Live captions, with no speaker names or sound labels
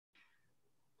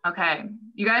Okay,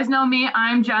 you guys know me,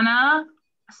 I'm Jenna.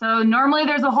 So normally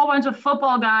there's a whole bunch of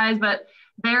football guys, but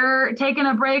they're taking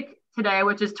a break today,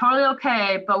 which is totally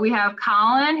okay. But we have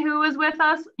Colin who is with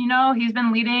us. You know, he's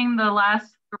been leading the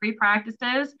last 3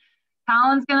 practices.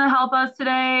 Colin's gonna help us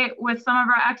today with some of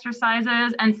our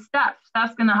exercises, and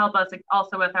Steph's gonna help us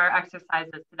also with our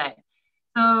exercises today.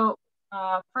 So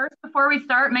first, before we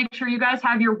start, make sure you guys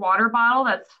have your water bottle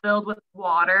that's filled with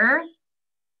water.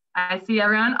 I see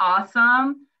everyone,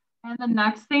 awesome. And the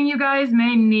next thing you guys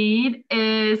may need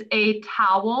is a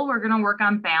towel. We're gonna work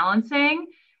on balancing.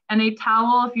 And a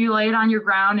towel, if you lay it on your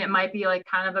ground, it might be like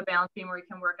kind of a balancing where you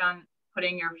can work on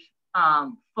putting your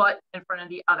foot in front of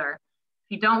the other.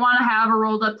 If you don't wanna have a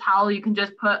rolled up towel, you can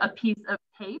just put a piece of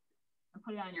tape and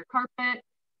put it on your carpet.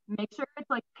 Make sure it's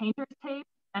like painter's tape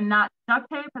and not duct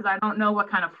tape, because I don't know what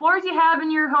kind of floors you have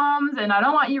in your homes and I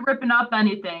don't want you ripping up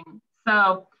anything.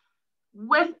 So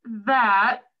with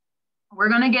that, we're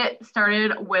going to get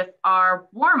started with our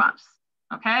warm-ups,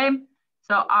 okay?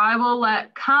 So I will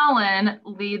let Colin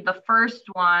lead the first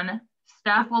one,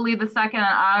 Steph will lead the second, and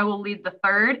I will lead the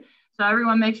third. So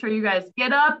everyone make sure you guys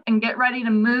get up and get ready to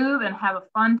move and have a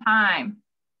fun time.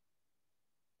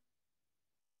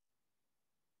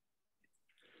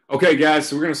 Okay, guys,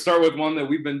 so we're going to start with one that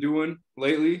we've been doing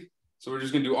lately. So we're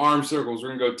just going to do arm circles.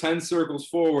 We're going to go 10 circles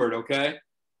forward, okay?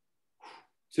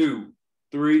 2,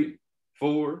 3,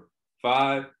 4,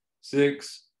 5,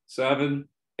 6, 7,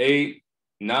 8,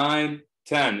 9,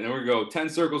 10. And we're going to go 10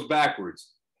 circles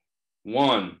backwards.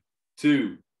 1,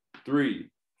 2, 3,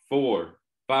 4,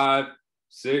 5,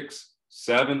 6,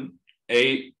 7,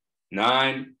 8,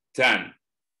 9, 10.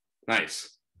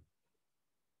 Nice.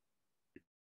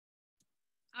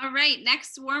 All right,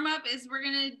 next warm up is we're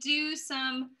gonna do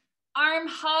some arm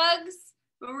hugs,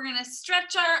 where we're gonna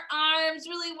stretch our arms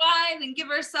really wide and give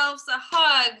ourselves a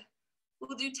hug.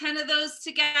 We'll do 10 of those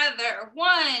together.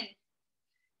 1,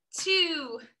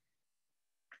 2,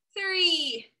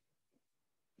 3,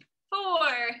 4,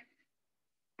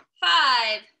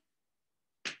 5,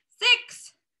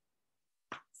 6,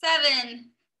 7,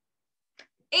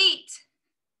 8,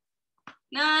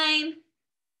 9,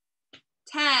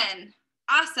 10.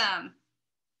 Awesome.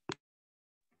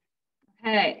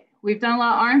 Okay, we've done a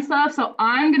lot of arm stuff, so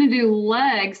I'm gonna do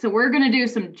legs. So we're gonna do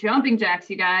some jumping jacks,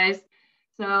 you guys.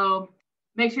 So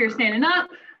make sure you're standing up,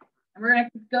 and we're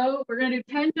gonna do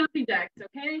 10 jumping jacks,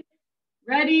 okay?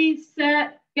 Ready,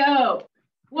 set, go.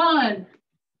 1,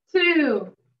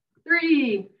 2,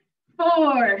 3,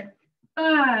 4,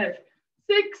 5,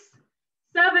 6,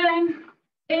 7,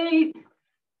 8,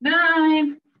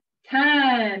 9,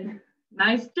 10.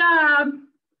 Nice job.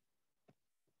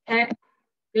 Okay,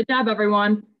 good job,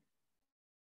 everyone.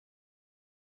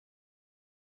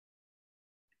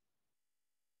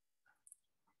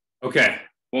 Okay,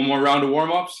 one more round of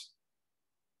warm-ups.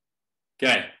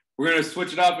 Okay, we're gonna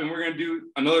switch it up and we're gonna do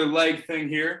another leg thing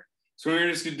here. So we're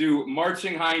just gonna do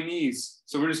marching high knees.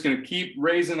 So we're just gonna keep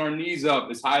raising our knees up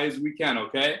as high as we can,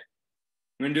 okay?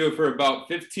 We're gonna do it for about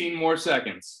 15 more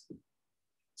seconds.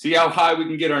 See how high we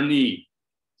can get our knee.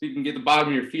 So you can get the bottom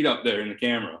of your feet up there in the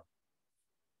camera.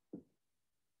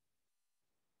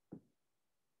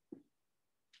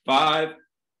 5,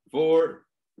 4,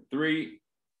 3,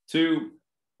 2,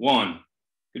 1.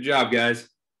 Good job, guys.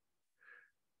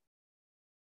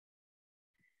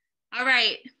 All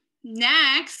right,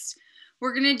 next,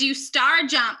 we're gonna do star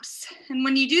jumps. And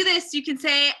when you do this, you can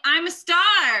say, I'm a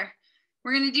star.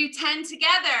 We're gonna do 10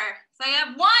 together. So I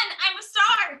have 1, I'm a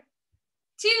star.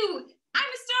 2, I'm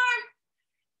a star.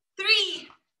 3,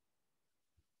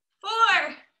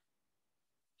 4,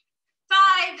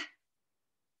 5,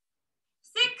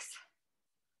 6,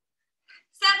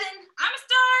 7, I'm a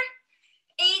star.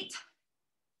 8,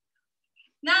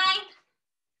 9,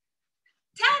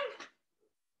 10.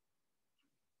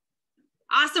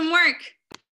 Awesome work.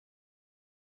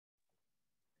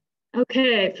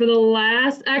 Okay, for the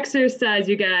last exercise,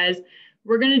 you guys,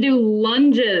 we're gonna do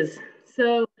lunges.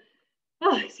 So,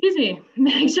 excuse me,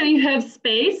 make sure you have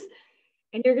space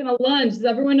and you're gonna lunge. Does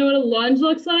everyone know what a lunge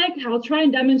looks like? I'll try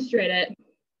and demonstrate it.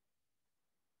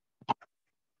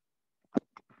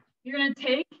 You're gonna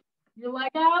take your leg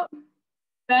out,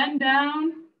 bend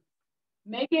down,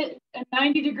 make it a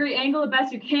 90-degree angle the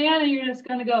best you can, and you're just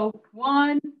gonna go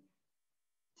 1,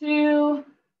 2,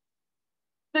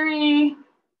 3,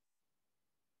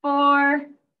 4,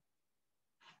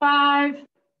 5,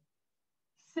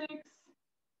 6,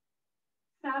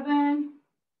 7,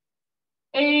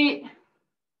 8,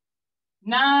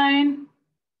 9,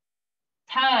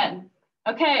 10.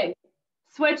 Okay,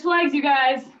 switch legs, you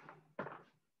guys.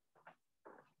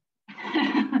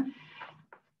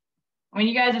 When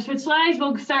you guys are switched legs,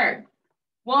 we'll start.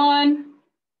 1,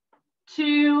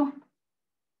 2,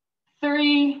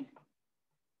 3,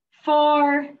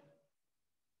 4,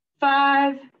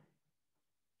 5,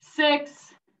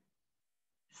 6,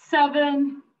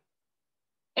 7,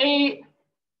 8,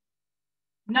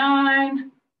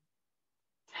 9,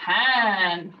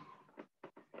 10.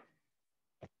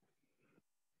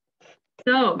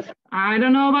 So I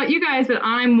don't know about you guys, but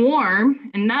I'm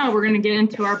warm. And now we're going to get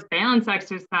into our balance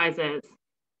exercises.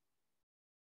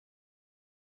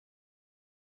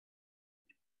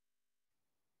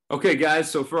 Okay, guys,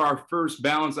 so for our first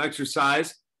balance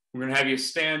exercise, we're going to have you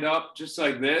stand up just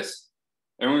like this.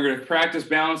 And we're going to practice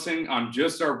balancing on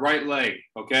just our right leg,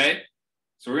 okay?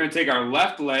 So we're going to take our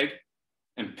left leg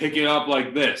and pick it up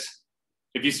like this.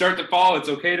 If you start to fall, it's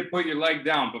okay to put your leg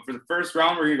down. But for the first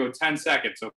round, we're going to go 10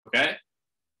 seconds, okay?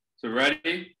 So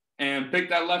ready? And pick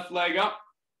that left leg up.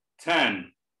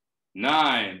 10,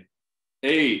 9,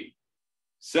 8,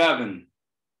 7,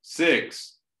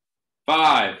 6,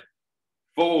 5,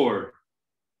 4,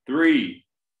 3,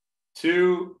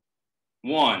 2,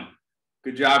 1.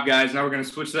 Good job, guys. Now we're going to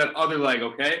switch to that other leg,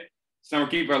 okay? So now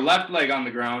we'll keep our left leg on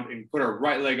the ground and put our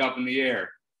right leg up in the air.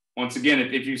 Once again,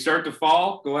 if you start to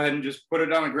fall, go ahead and just put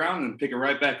it on the ground and pick it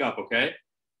right back up, okay?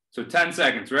 So 10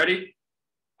 seconds. Ready?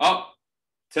 Up.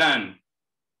 10,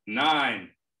 9,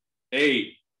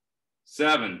 8,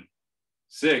 7,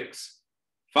 6,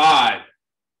 5,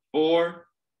 4,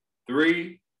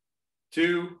 3,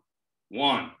 2,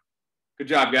 1. Good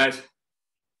job, guys.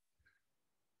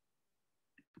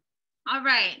 All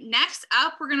right, next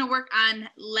up, we're gonna work on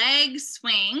leg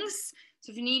swings.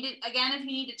 So if you need it, again, if you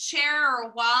need a chair or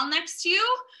a wall next to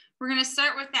you, we're gonna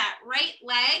start with that right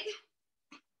leg.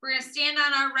 We're gonna stand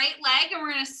on our right leg and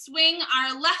we're gonna swing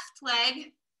our left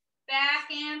leg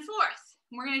back and forth.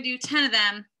 We're gonna do 10 of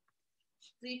them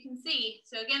so you can see.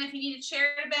 So again, if you need a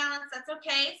chair to balance, that's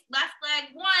okay. Left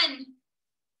leg, 1,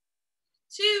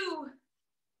 2,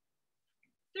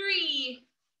 3,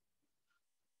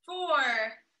 4,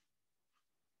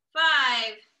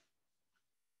 5,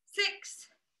 6,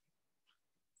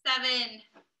 7,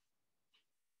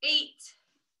 8,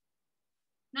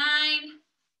 9,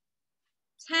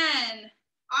 10.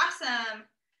 Awesome.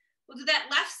 We'll do that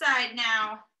left side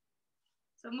now.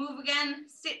 So move again,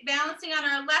 sit balancing on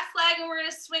our left leg, and we're going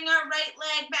to swing our right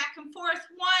leg back and forth.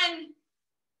 1,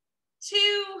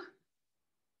 2,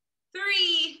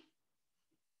 3,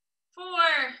 4,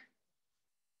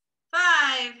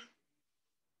 5,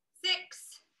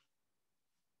 6,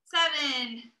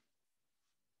 7,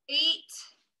 8,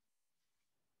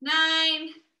 9,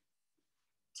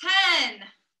 10.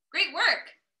 Great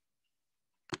work.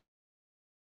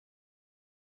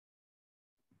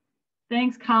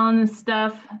 Thanks, Colin and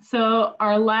Steph. So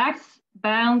our last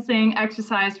balancing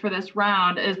exercise for this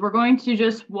round is we're going to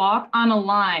just walk on a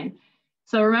line.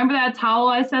 So remember that towel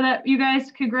I said that you guys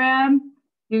could grab?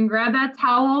 You can grab that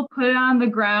towel, put it on the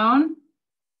ground,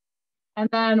 and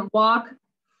then walk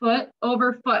foot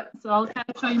over foot. So I'll kind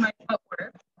of show you my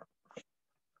footwork.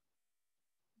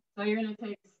 So you're going to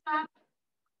take a step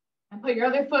and put your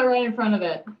other foot right in front of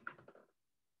it.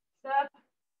 Step,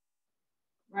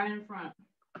 right in front.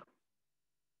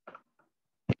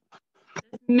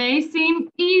 This may seem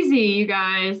easy, you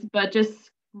guys, but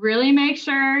just really make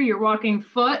sure you're walking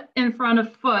foot in front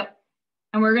of foot.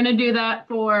 And we're going to do that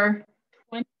for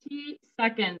 20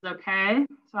 seconds, okay?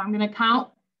 So I'm going to count,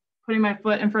 putting my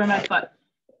foot in front of my foot.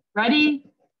 Ready,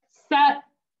 set,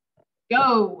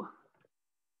 go.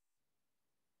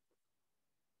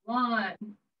 1,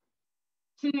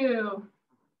 2,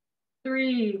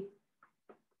 3,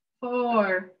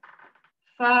 4,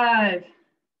 5,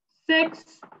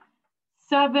 6,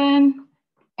 7,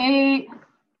 8,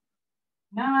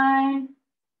 9,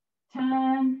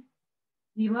 10,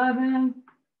 11,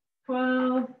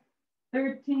 12,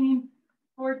 13,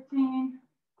 14,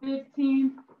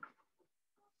 15,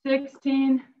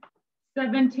 16,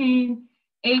 17,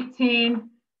 18,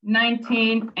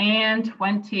 19, and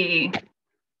 20.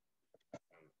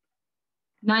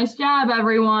 Nice job,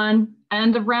 everyone.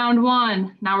 End of round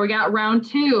 1. Now we got round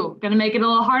 2. Gonna make it a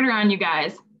little harder on you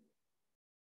guys.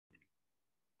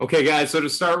 Okay, guys, so to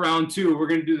start round 2, we're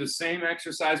going to do the same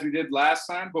exercise we did last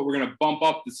time, but we're going to bump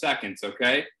up the seconds,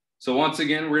 okay? So once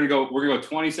again, we're going to go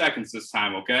 20 seconds this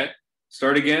time, okay?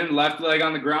 Start again, left leg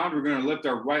on the ground. We're going to lift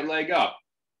our right leg up,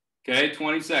 okay?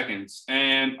 20 seconds,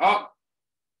 and up.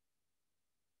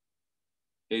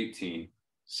 18,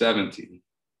 17,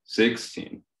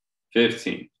 16,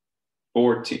 15,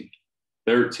 14,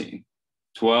 13,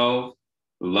 12,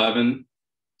 11,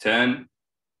 10,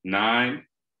 9,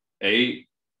 8,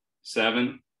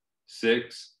 7,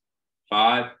 6,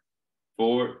 5,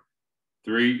 4,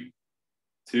 3,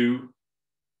 2,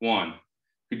 1.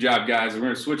 Good job, guys. We're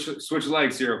going to switch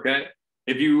legs here, okay?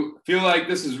 If you feel like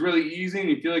this is really easy and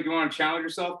you feel like you want to challenge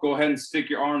yourself, go ahead and stick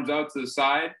your arms out to the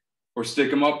side or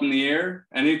stick them up in the air.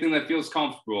 Anything that feels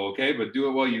comfortable, okay? But do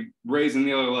it while you raising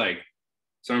the other leg.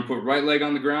 So I'm going to put right leg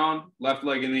on the ground, left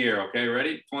leg in the air, okay?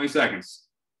 Ready? 20 seconds.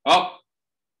 Up.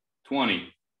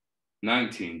 20,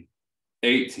 19,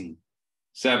 18,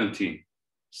 17,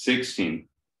 16,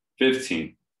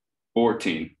 15,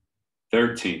 14,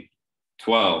 13,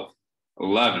 12,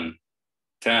 11,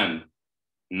 10,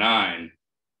 9,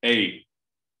 8,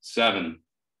 7,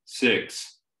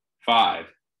 6, 5,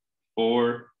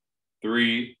 4,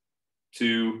 3,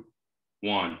 2,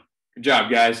 1. Good job,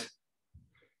 guys.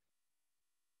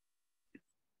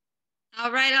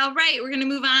 All right, all right. We're going to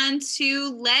move on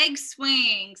to leg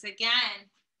swings. Again,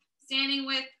 standing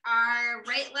with our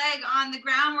right leg on the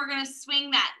ground, we're going to swing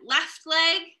that left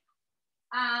leg.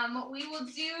 We will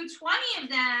do 20 of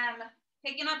them,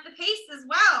 picking up the pace as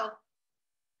well.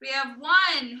 We have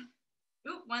one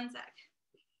sec.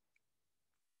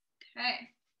 Okay.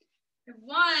 We have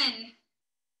 1,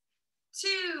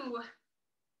 2,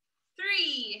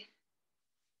 3,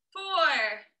 4,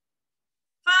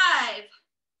 5,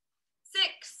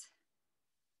 6,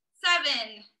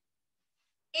 7,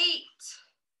 8,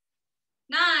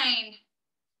 9,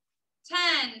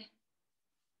 10,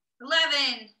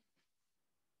 11,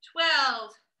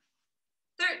 12,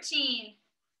 13,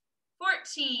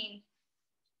 14,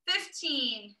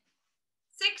 15,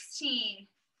 16,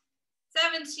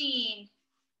 17,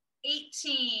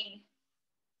 18,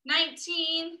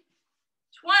 19,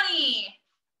 20.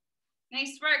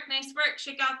 Nice work, nice work.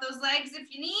 Shake out those legs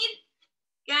if you need.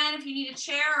 Again, if you need a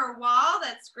chair or a wall,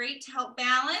 that's great to help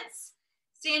balance.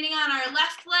 Standing on our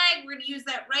left leg, we're going to use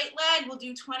that right leg. We'll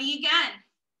do 20 again.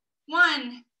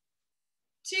 1,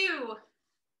 2,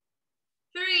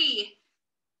 3,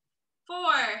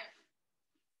 4,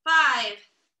 5,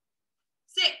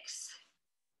 6,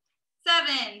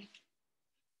 7,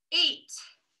 8,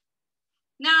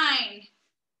 9,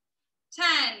 10,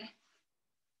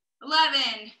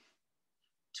 11,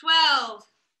 12,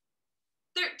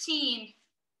 13,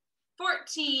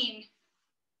 14,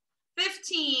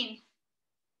 15,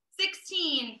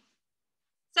 16,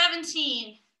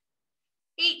 17,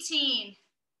 18,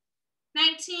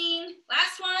 19,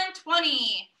 last one,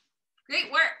 20.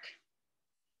 Great work.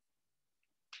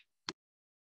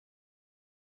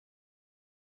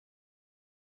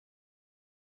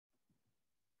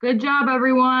 Good job,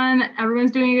 everyone.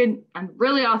 Everyone's doing a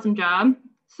really awesome job.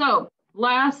 So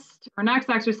next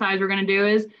exercise we're going to do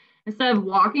is, instead of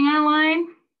walking on a line,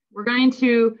 we're going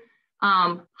to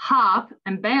hop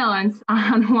and balance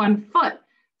on one foot.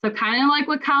 So kind of like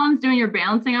what Colin's doing, you're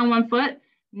balancing on one foot.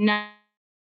 Now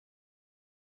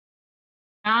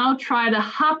try to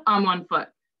hop on one foot.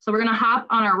 So we're going to hop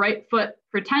on our right foot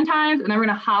for 10 times, and then we're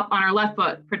going to hop on our left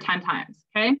foot for 10 times,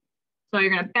 okay? So you're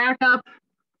going to back up,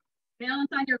 balance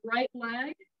on your right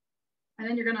leg, and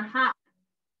then you're going to hop.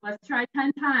 Let's try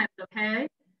 10 times, okay?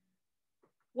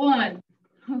 1,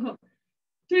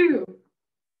 2,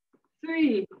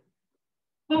 3,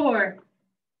 4,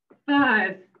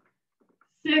 5,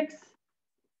 6,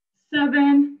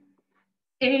 7,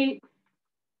 8,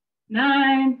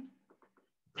 9,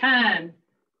 10.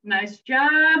 Nice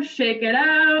job. Shake it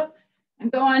out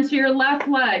and go onto your left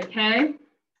leg, okay?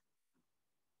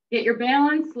 Get your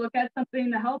balance. Look at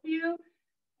something to help you.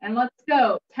 And let's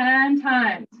go 10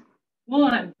 times.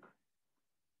 1,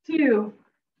 2,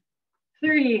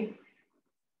 3,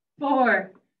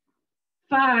 4,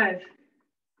 5,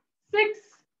 6,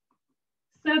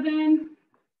 7,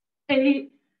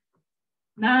 8,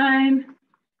 9,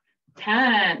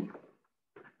 10.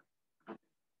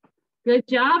 Good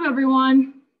job,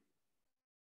 everyone.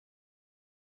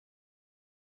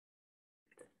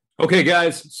 Okay,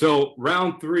 guys, so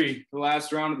round 3, the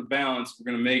last round of the balance,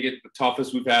 we're going to make it the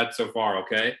toughest we've had so far,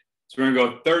 okay? So we're going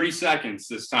to go 30 seconds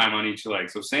this time on each leg.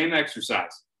 So same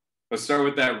exercise. Let's start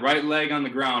with that right leg on the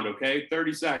ground, okay?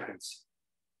 30 seconds.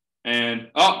 And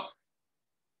up.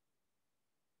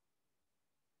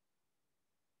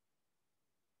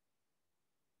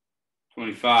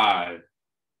 $25.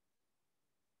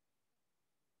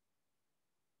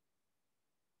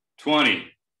 20.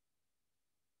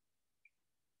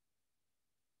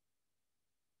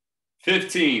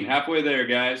 15, halfway there,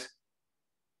 guys.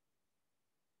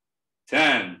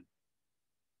 10.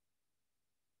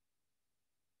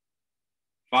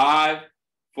 5,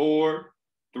 4,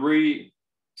 3,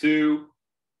 2,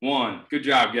 1. Good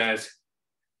job, guys.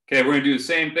 Okay, we're gonna do the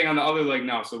same thing on the other leg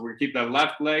now. So we're gonna keep that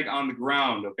left leg on the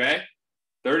ground, okay?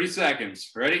 30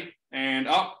 seconds. Ready? And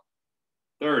up.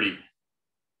 30.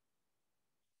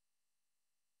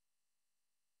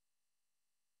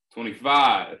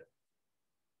 25.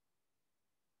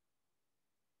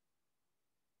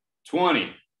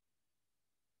 20.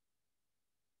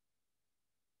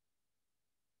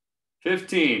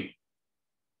 15.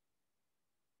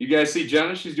 You guys see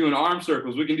Jenna? She's doing arm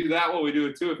circles. We can do that while we do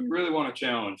it too if you really want to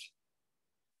challenge.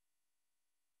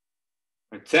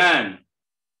 10.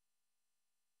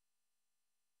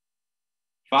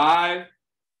 5,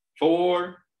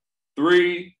 4,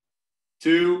 3,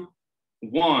 2,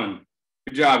 1.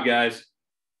 Good job, guys.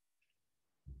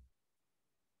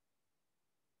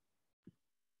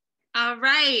 All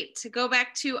right, to go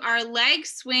back to our leg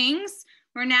swings,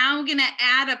 we're now gonna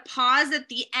add a pause at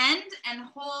the end and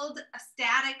hold a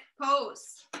static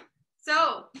pose.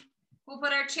 So we'll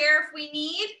put our chair if we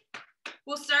need.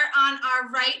 We'll start on our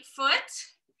right foot,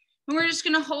 and we're just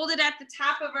gonna hold it at the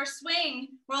top of our swing.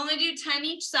 We'll only do 10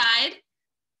 each side,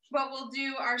 but we'll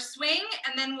do our swing,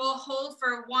 and then we'll hold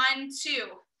for 1, 2,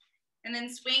 and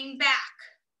then swing back,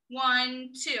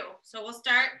 1, 2. So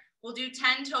we'll do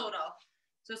 10 total.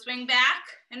 So swing back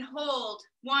and hold,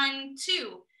 1,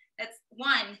 2, that's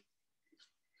 1,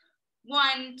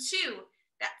 1, 2,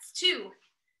 that's 2,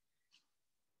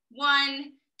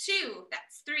 1, 2,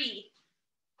 that's 3,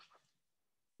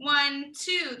 1,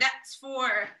 2, that's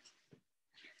 4,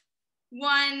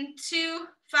 1, 2,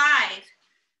 5,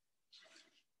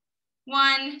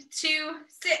 1, 2,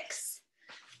 6,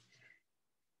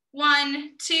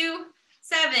 1, 2,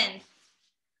 7,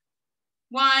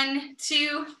 1,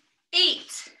 2,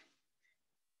 8,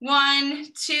 1,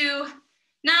 2,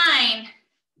 9,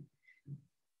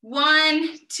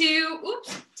 1, 2,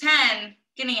 10.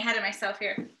 Getting ahead of myself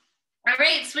here. All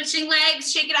right, switching legs,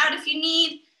 shake it out if you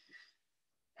need.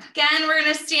 Again, we're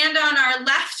gonna stand on our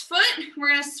left foot. We're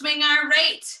gonna swing our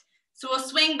right. So we'll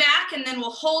swing back and then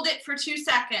we'll hold it for 2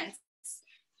 seconds.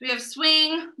 So we have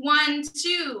swing, 1,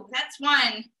 2, that's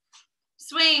 1.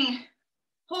 Swing,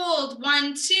 hold,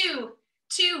 1, 2,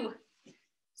 2.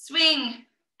 Swing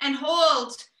and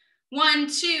hold, 1,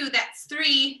 2, that's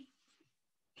 3.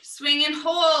 Swing and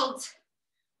hold,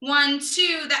 1,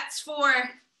 2, that's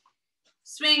 4.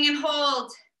 Swing and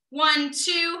hold, 1,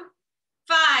 2,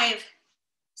 5.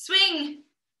 Swing,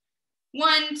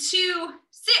 1, 2,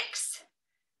 6.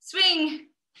 Swing,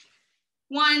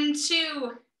 1,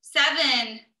 2,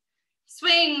 7.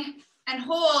 Swing and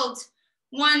hold,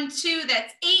 1, 2,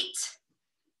 that's 8.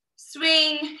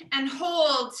 Swing and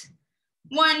hold,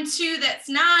 1, 2, that's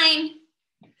 9.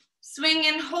 Swing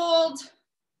and hold,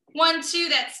 1, 2,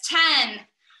 that's 10.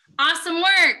 Awesome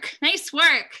work, nice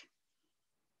work.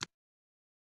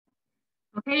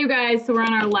 Okay, you guys, so we're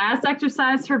on our last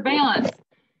exercise for balance.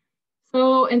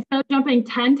 So instead of jumping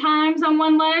 10 times on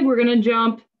one leg, we're gonna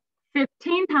jump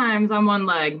 15 times on one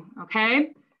leg,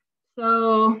 okay?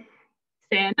 So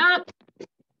stand up,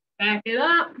 back it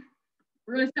up.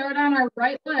 We're gonna start on our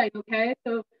right leg, okay?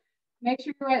 So make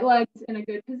sure your right leg's in a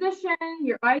good position.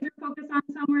 Your eyes are focused on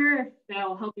somewhere.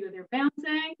 That'll help you with your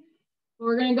bouncing.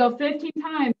 We're gonna go 15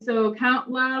 times, so count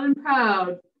loud and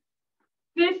proud.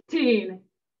 15,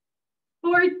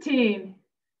 14,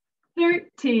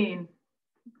 13,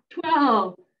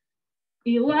 12,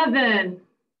 11,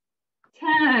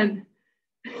 10,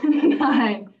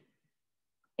 9,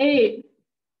 8,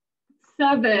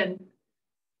 7,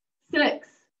 6,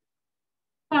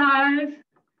 5,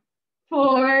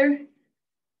 4,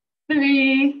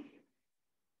 3,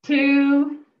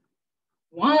 2,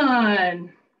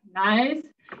 1. Nice.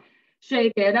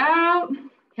 Shake it out.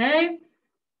 Okay.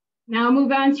 Now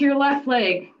move on to your left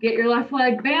leg. Get your left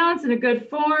leg balanced in a good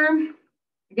form.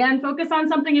 Again, focus on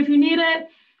something if you need it.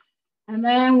 And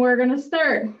then we're going to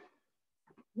start.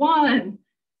 1,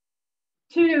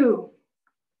 2,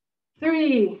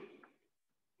 3,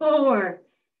 4,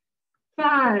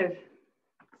 5,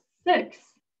 6,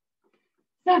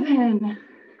 7,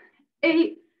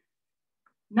 8,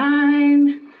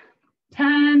 9,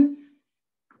 10,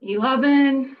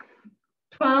 11,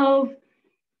 12,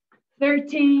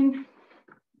 13,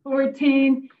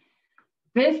 14,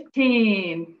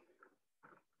 15.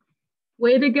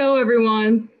 Way to go,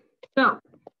 everyone. So,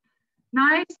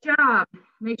 nice job.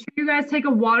 Make sure you guys take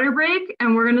a water break,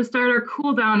 and we're going to start our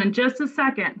cool down in just a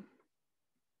second.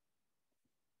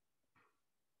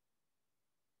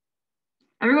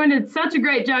 Everyone did such a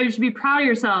great job. You should be proud of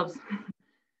yourselves.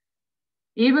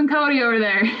 Even Cody over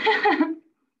there.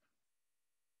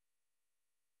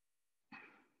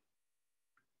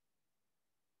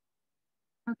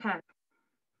 Okay.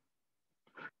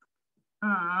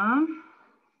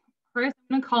 First, I'm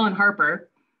going to call in Harper.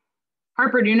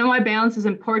 Harper, do you know why balance is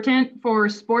important for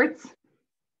sports?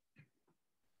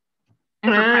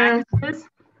 and for practices?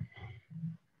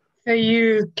 So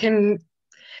you can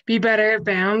be better at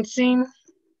balancing.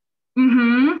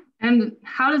 Mm-hmm. And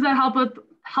how does that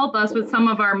help us with some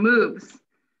of our moves,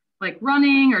 like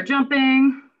running or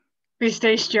jumping? We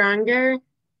stay stronger.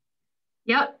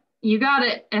 Yep, you got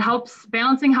it.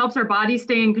 Balancing helps our body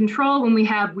stay in control when we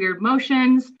have weird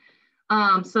motions.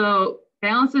 So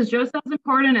balance is just as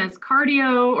important as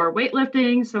cardio or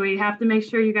weightlifting. So we have to make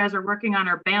sure you guys are working on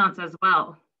our balance as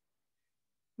well.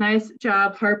 Nice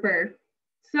job, Harper.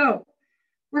 So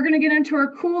we're gonna get into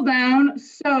our cool down.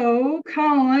 So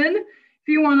Colin, if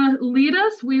you wanna lead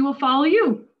us, we will follow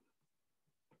you.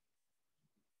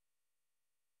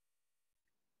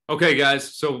 Okay,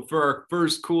 guys, so for our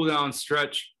first cool down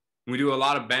stretch, we do a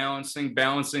lot of balancing.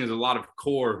 Balancing is a lot of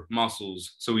core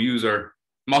muscles. So we use our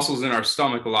muscles in our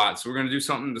stomach a lot. So we're going to do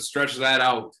something to stretch that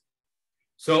out.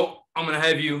 So I'm going to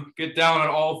have you get down on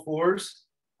all fours.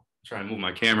 Try and move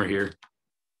my camera here.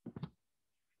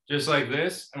 Just like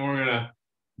this. And we're going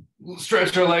to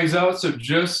stretch our legs out. So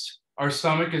just our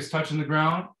stomach is touching the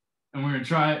ground. And we're going to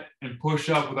try it and push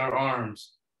up with our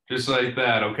arms. Just like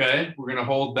that, okay? We're gonna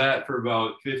hold that for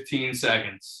about 15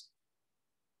 seconds.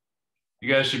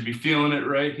 You guys should be feeling it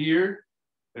right here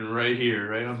and right here,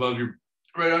 right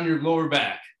on your lower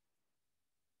back.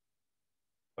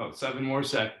 About 7 more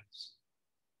seconds.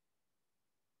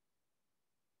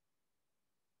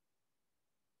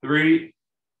 3,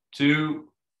 2,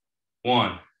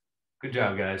 1. Good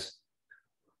job, guys.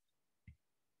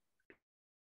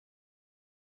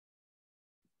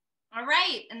 All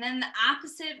right, and then the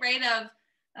opposite, right,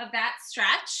 of that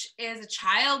stretch is a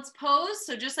child's pose.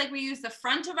 So just like we use the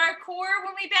front of our core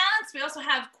when we balance, we also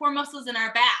have core muscles in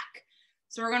our back.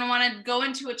 So we're gonna wanna go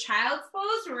into a child's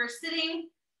pose where we're sitting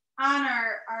on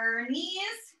our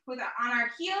knees on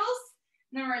our heels.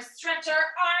 And then we're gonna stretch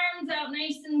our arms out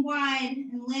nice and wide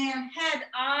and lay our head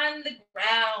on the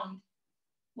ground.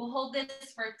 We'll hold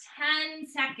this for 10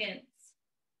 seconds.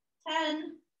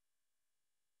 10,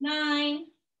 9,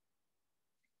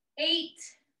 8,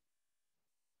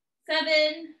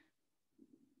 7,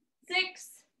 6,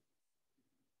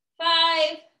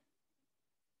 5,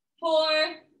 4,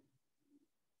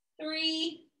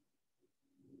 3,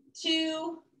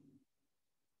 2,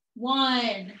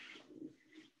 1.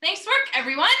 Nice work,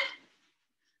 everyone.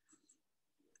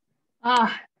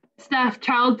 Steph,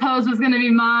 child pose was going to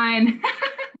be mine.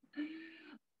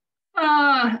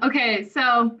 Okay,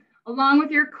 so along with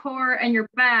your core and your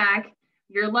back,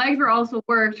 your legs were also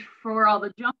worked for all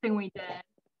the jumping we did.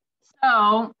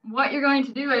 So what you're going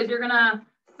to do is you're going to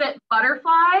sit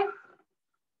butterfly,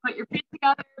 put your feet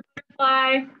together,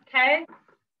 butterfly, okay?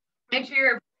 Make sure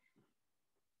your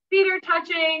feet are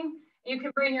touching. You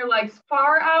can bring your legs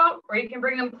far out or you can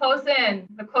bring them close in.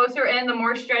 The closer in, the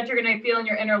more stretch you're going to feel in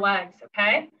your inner legs,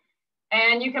 okay?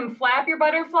 And you can flap your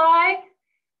butterfly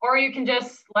or you can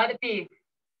just let it be.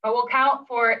 But we'll count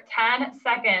for 10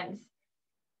 seconds.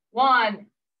 1,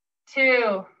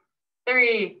 2,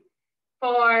 3,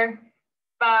 4,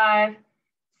 5,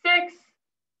 6,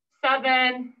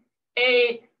 7,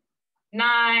 8,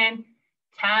 9,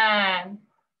 10.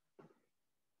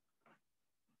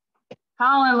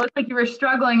 Colin, looks like you were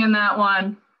struggling in that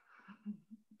one.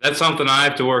 That's something I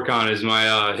have to work on is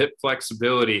my hip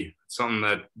flexibility. Something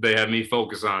that they have me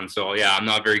focus on. So yeah, I'm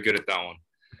not very good at that one.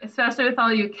 Especially with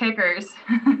all you kickers.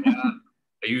 Yeah,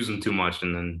 I use them too much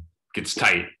and then it gets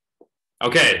tight.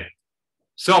 Okay,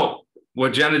 so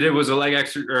what Jenna did was a leg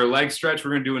stretch.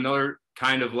 We're gonna do another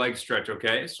kind of leg stretch,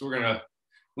 okay? So we're gonna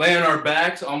lay on our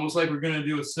backs, almost like we're gonna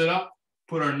do a sit-up,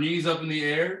 put our knees up in the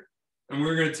air, and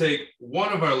we're gonna take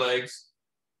one of our legs,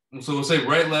 and so we'll say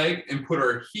right leg, and put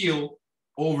our heel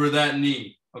over that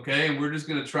knee, okay? And we're just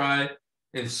gonna try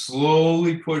and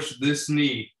slowly push this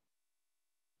knee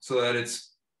so that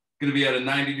it's gonna be at a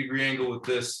 90-degree angle with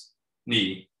this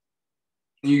knee.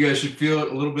 And you guys should feel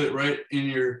it a little bit right in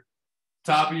your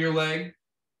top of your leg,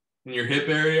 in your hip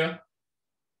area.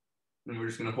 And we're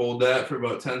just gonna hold that for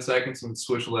about 10 seconds and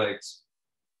switch legs.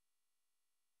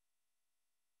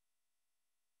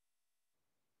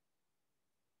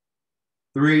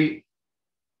 Three,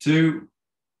 2,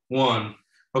 1.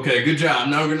 Okay, good job.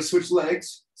 Now we're gonna switch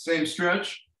legs, same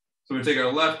stretch. So we're gonna take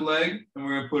our left leg and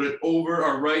we're gonna put it over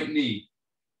our right knee.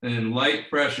 And light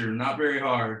pressure, not very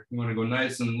hard. We wanna go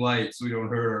nice and light so we don't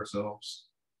hurt ourselves.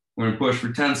 We're gonna push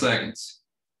for 10 seconds.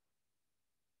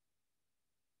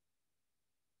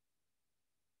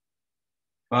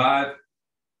 5,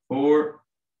 4,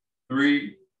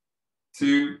 3,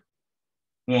 2,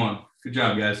 1. Good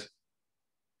job, guys.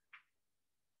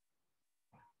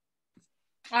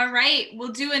 All right, we'll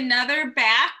do another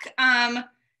back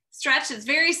stretch. It's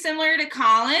very similar to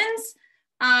Colin's.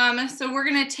 So we're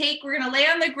gonna lay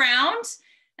on the ground,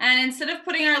 and instead of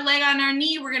putting our leg on our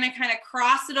knee, we're gonna kind of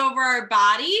cross it over our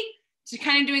body to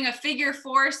kind of doing a figure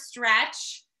 4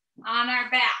 stretch on our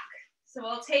back. So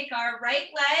we'll take our right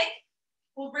leg,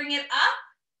 we'll bring it up,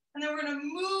 and then we're gonna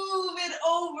move it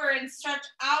over and stretch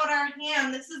out our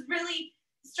hand. This is really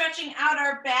stretching out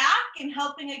our back and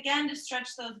helping again to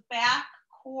stretch those back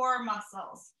core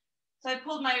muscles. So I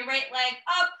pulled my right leg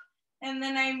up and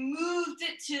then I moved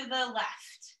it to the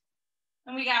left.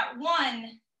 And we got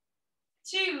 1,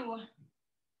 2,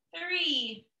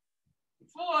 3,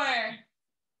 4,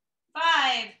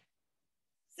 5,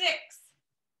 6,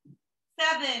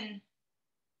 7,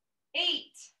 8,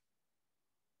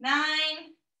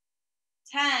 9,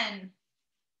 10.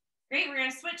 Great, we're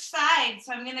gonna switch sides.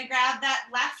 So I'm gonna grab that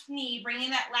left knee, bringing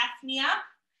that left knee up,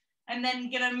 and then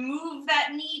gonna move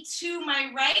that knee to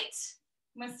my right.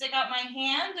 I'm gonna stick out my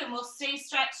hand and we'll stay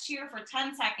stretched here for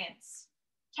 10 seconds.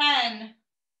 10,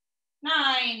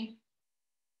 9,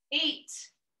 8,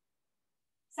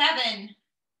 7,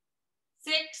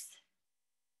 6,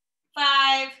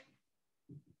 5,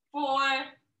 4,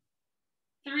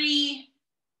 3,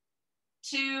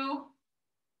 2,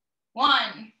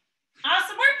 1.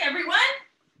 Awesome work, everyone.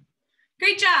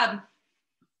 Great job.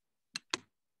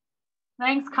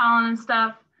 Thanks, Colin and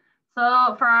Steph.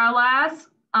 So for our last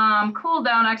cool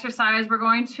down exercise, we're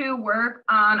going to work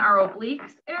on our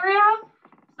obliques area.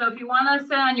 So if you want to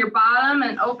sit on your bottom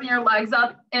and open your legs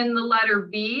up in the letter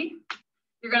V,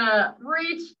 you're gonna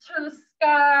reach to the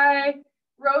sky,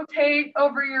 rotate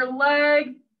over your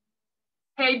leg.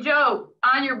 Hey, Joe,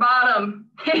 on your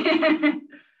bottom.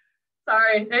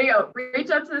 Sorry, there you go. Reach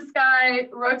up to the sky,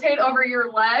 rotate over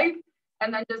your leg,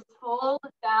 and then just hold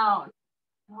down.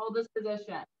 Hold this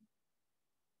position.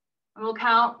 And we'll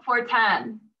count for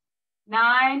 10.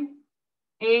 9,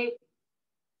 8,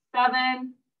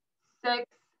 7, 6,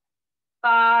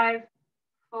 5,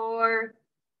 4,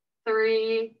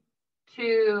 3,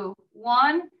 2,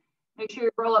 1. Make sure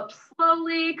you roll up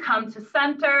slowly, come to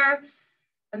center.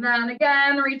 And then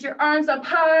again, reach your arms up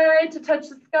high to touch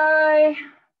the sky.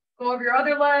 Go over your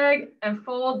other leg and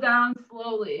fold down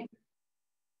slowly.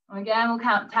 And again, we'll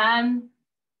count 10,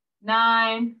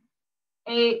 9,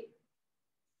 8,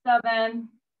 7,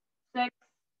 6,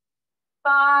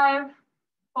 5,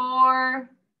 4,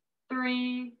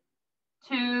 3,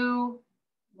 2,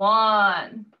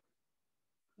 1.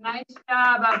 Nice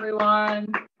job,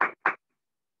 everyone.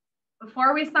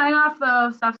 Before we sign off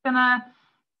though, Steph's gonna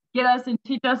get us and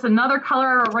teach us another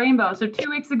color of a rainbow. So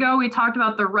 2 weeks ago, we talked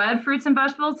about the red fruits and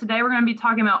vegetables. Today, we're gonna be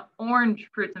talking about orange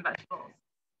fruits and vegetables.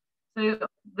 So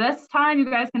this time you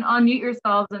guys can unmute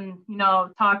yourselves and,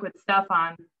 talk with Steph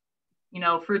on,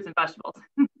 fruits and vegetables.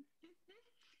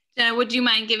 Jenna, would you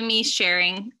mind giving me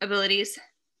sharing abilities?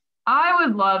 I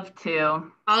would love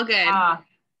to. All good.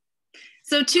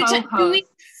 So 2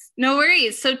 weeks, no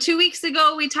worries. So 2 weeks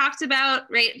ago, we talked about,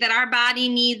 right, that our body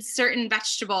needs certain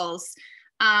vegetables.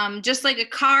 Just like a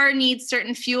car needs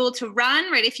certain fuel to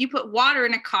run, right? If you put water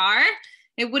in a car,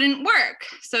 it wouldn't work.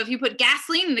 So if you put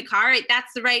gasoline in the car, right,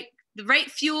 that's the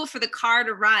right fuel for the car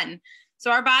to run.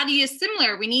 So our body is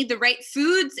similar. We need the right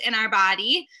foods in our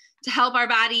body to help our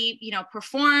body,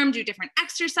 perform, do different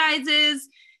exercises,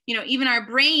 even our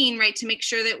brain, right, to make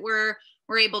sure that we're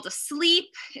able to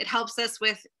sleep. It helps us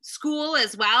with school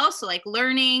as well. So like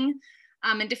learning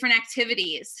and different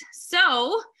activities.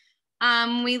 So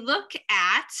we look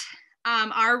at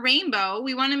our rainbow.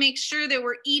 We want to make sure that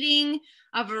we're eating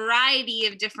a variety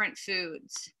of different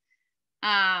foods.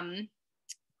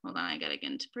 Hold on, I gotta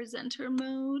get into presenter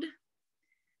mode.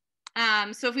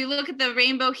 So if we look at the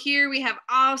rainbow here, we have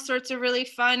all sorts of really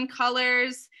fun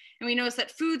colors, and we notice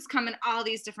that foods come in all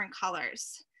these different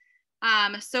colors.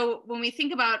 So when we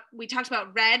talked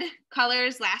about red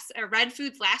red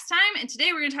foods last time, and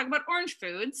today we're gonna talk about orange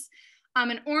foods.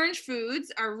 And orange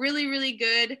foods are really, really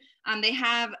good. They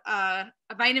have a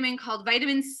vitamin called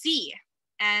vitamin C,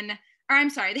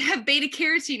 they have beta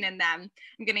carotene in them.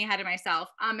 I'm getting ahead of myself.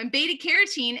 And beta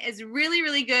carotene is really,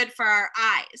 really good for our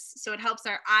eyes. So it helps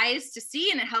our eyes to see,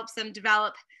 and it helps them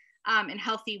develop in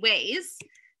healthy ways.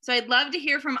 So I'd love to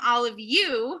hear from all of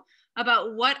you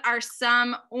about what are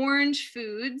some orange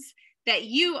foods that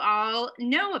you all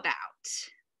know about.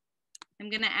 I'm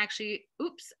gonna actually,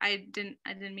 oops, I didn't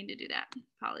mean to do that.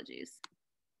 Apologies.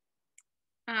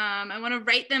 I wanna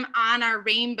write them on our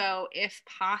rainbow if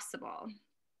possible.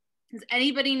 Does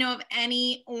anybody know of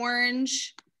any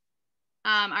orange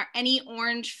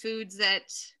foods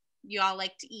that you all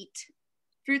like to eat?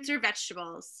 Fruits or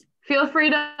vegetables? Feel free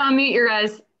to unmute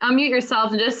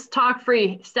yourselves and just talk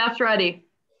free. Steph's ready.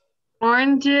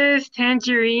 Oranges,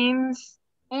 tangerines,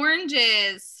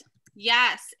 Oranges.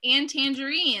 Yes. And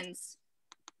tangerines.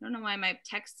 I don't know why my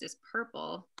text is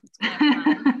purple. It's kind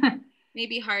of fun.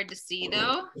 Maybe hard to see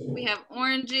though. We have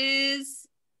oranges.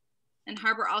 And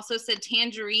Harper also said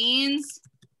tangerines.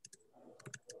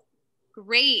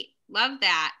 Great. Love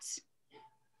that.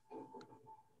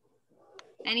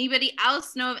 Anybody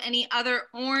else know of any other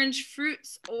orange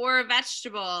fruits or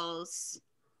vegetables?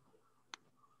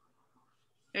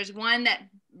 There's one that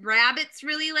rabbits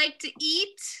really like to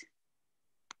eat.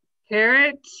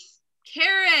 Carrots.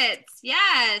 Carrots,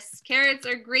 yes. Carrots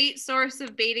are a great source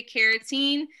of beta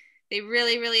carotene. They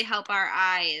really, really help our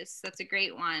eyes. That's a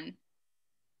great one.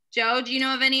 Joe, do you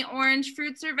know of any orange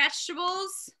fruits or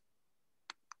vegetables?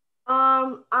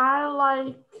 I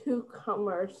like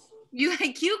cucumbers. You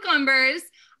like cucumbers?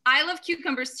 I love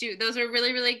cucumbers too. Those are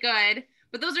really, really good.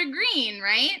 But those are green,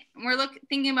 right? We're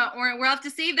thinking about orange. We'll have to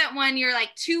save that one. You're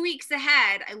like 2 weeks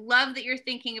ahead. I love that you're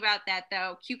thinking about that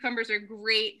though. Cucumbers are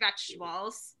great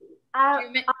vegetables.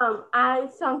 I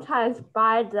sometimes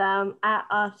buy them at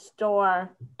a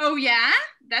store. Oh yeah?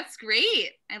 That's great.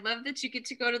 I love that you get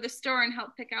to go to the store and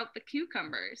help pick out the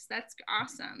cucumbers. That's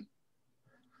awesome.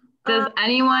 Does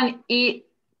anyone eat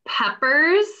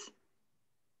peppers?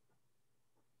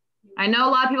 I know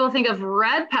a lot of people think of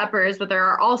red peppers, but there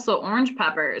are also orange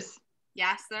peppers.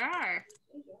 Yes, there are.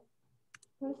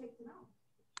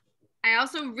 I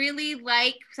also really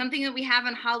like something that we have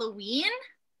on Halloween.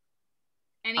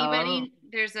 Anybody?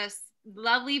 There's a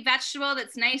lovely vegetable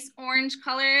that's nice orange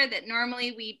color that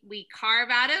normally we carve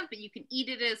out of, but you can eat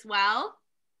it as well.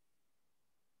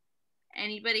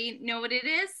 Anybody know what it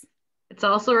is? It's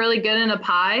also really good in a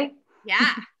pie.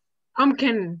 Yeah.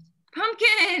 Pumpkin.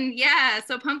 Pumpkin, yeah.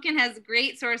 So pumpkin has a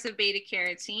great source of beta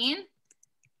carotene.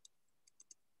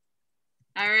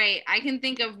 All right, I can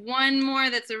think of one more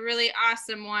that's a really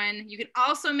awesome one. You can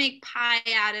also make pie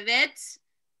out of it.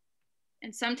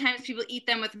 And sometimes people eat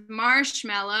them with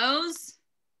marshmallows.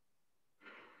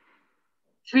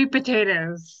 Sweet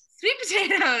potatoes. Sweet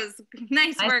potatoes.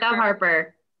 Nice work, job,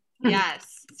 Harper.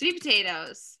 Yes, sweet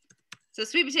potatoes. So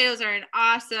sweet potatoes are an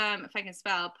awesome, if I can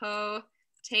spell,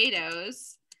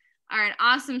 potatoes, are an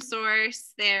awesome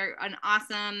source. They're an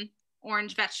awesome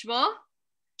orange vegetable.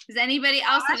 Does anybody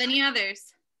else have any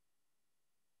others?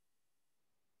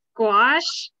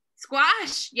 Squash.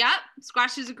 Squash, yep.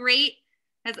 Squash is great.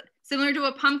 Similar to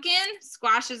a pumpkin,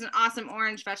 squash is an awesome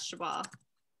orange vegetable.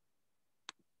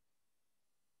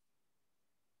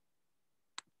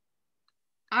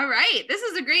 All right, this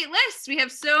is a great list. We have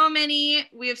so many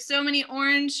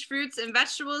orange fruits and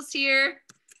vegetables here.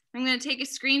 I'm going to take a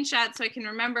screenshot so I can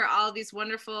remember all of these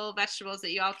wonderful vegetables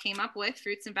that you all came up with,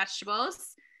 fruits and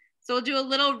vegetables. So we'll do a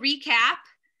little recap.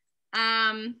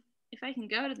 If I can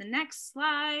go to the next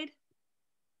slide.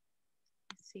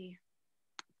 Let's see.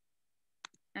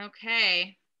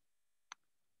 Okay.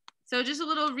 So just a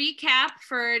little recap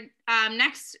for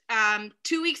next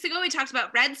 2 weeks ago, we talked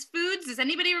about red foods. Does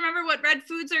anybody remember what red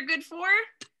foods are good for?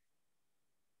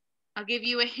 I'll give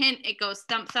you a hint. It goes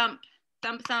thump, thump,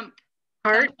 thump, thump.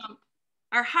 Heart. Thump, thump.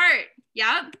 Our heart,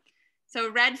 yep. So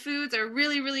red foods are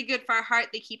really, really good for our heart.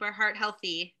 They keep our heart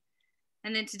healthy.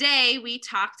 And then today we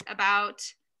talked about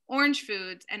orange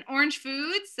foods. And orange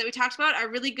foods that we talked about are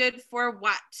really good for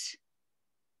what?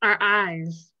 Our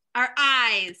eyes. Our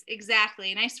eyes,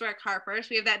 exactly. Nice work, Harper. So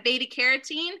we have that beta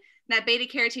carotene. That beta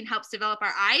carotene helps develop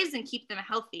our eyes and keep them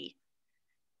healthy.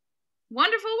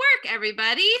 Wonderful work,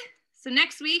 everybody. So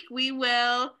next week we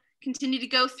will continue to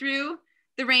go through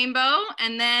the rainbow,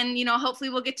 and then, you know, hopefully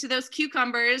we'll get to those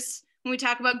cucumbers when we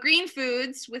talk about green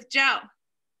foods with Joe.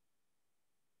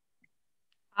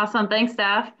 Awesome, thanks,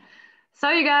 Steph. So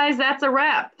you guys, that's a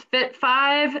wrap. Fit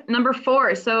 5, number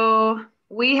 4. So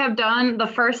we have done the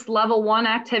first level 1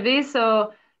 activity.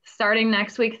 So starting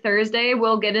next week, Thursday,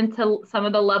 we'll get into some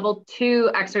of the level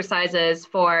 2 exercises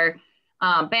for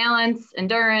balance,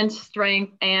 endurance,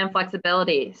 strength, and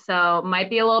flexibility. So might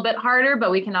be a little bit harder,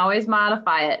 but we can always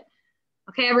modify it.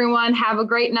 Okay, everyone, have a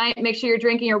great night. Make sure you're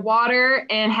drinking your water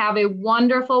and have a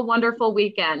wonderful, wonderful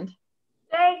weekend.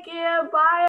 Thank you. Bye.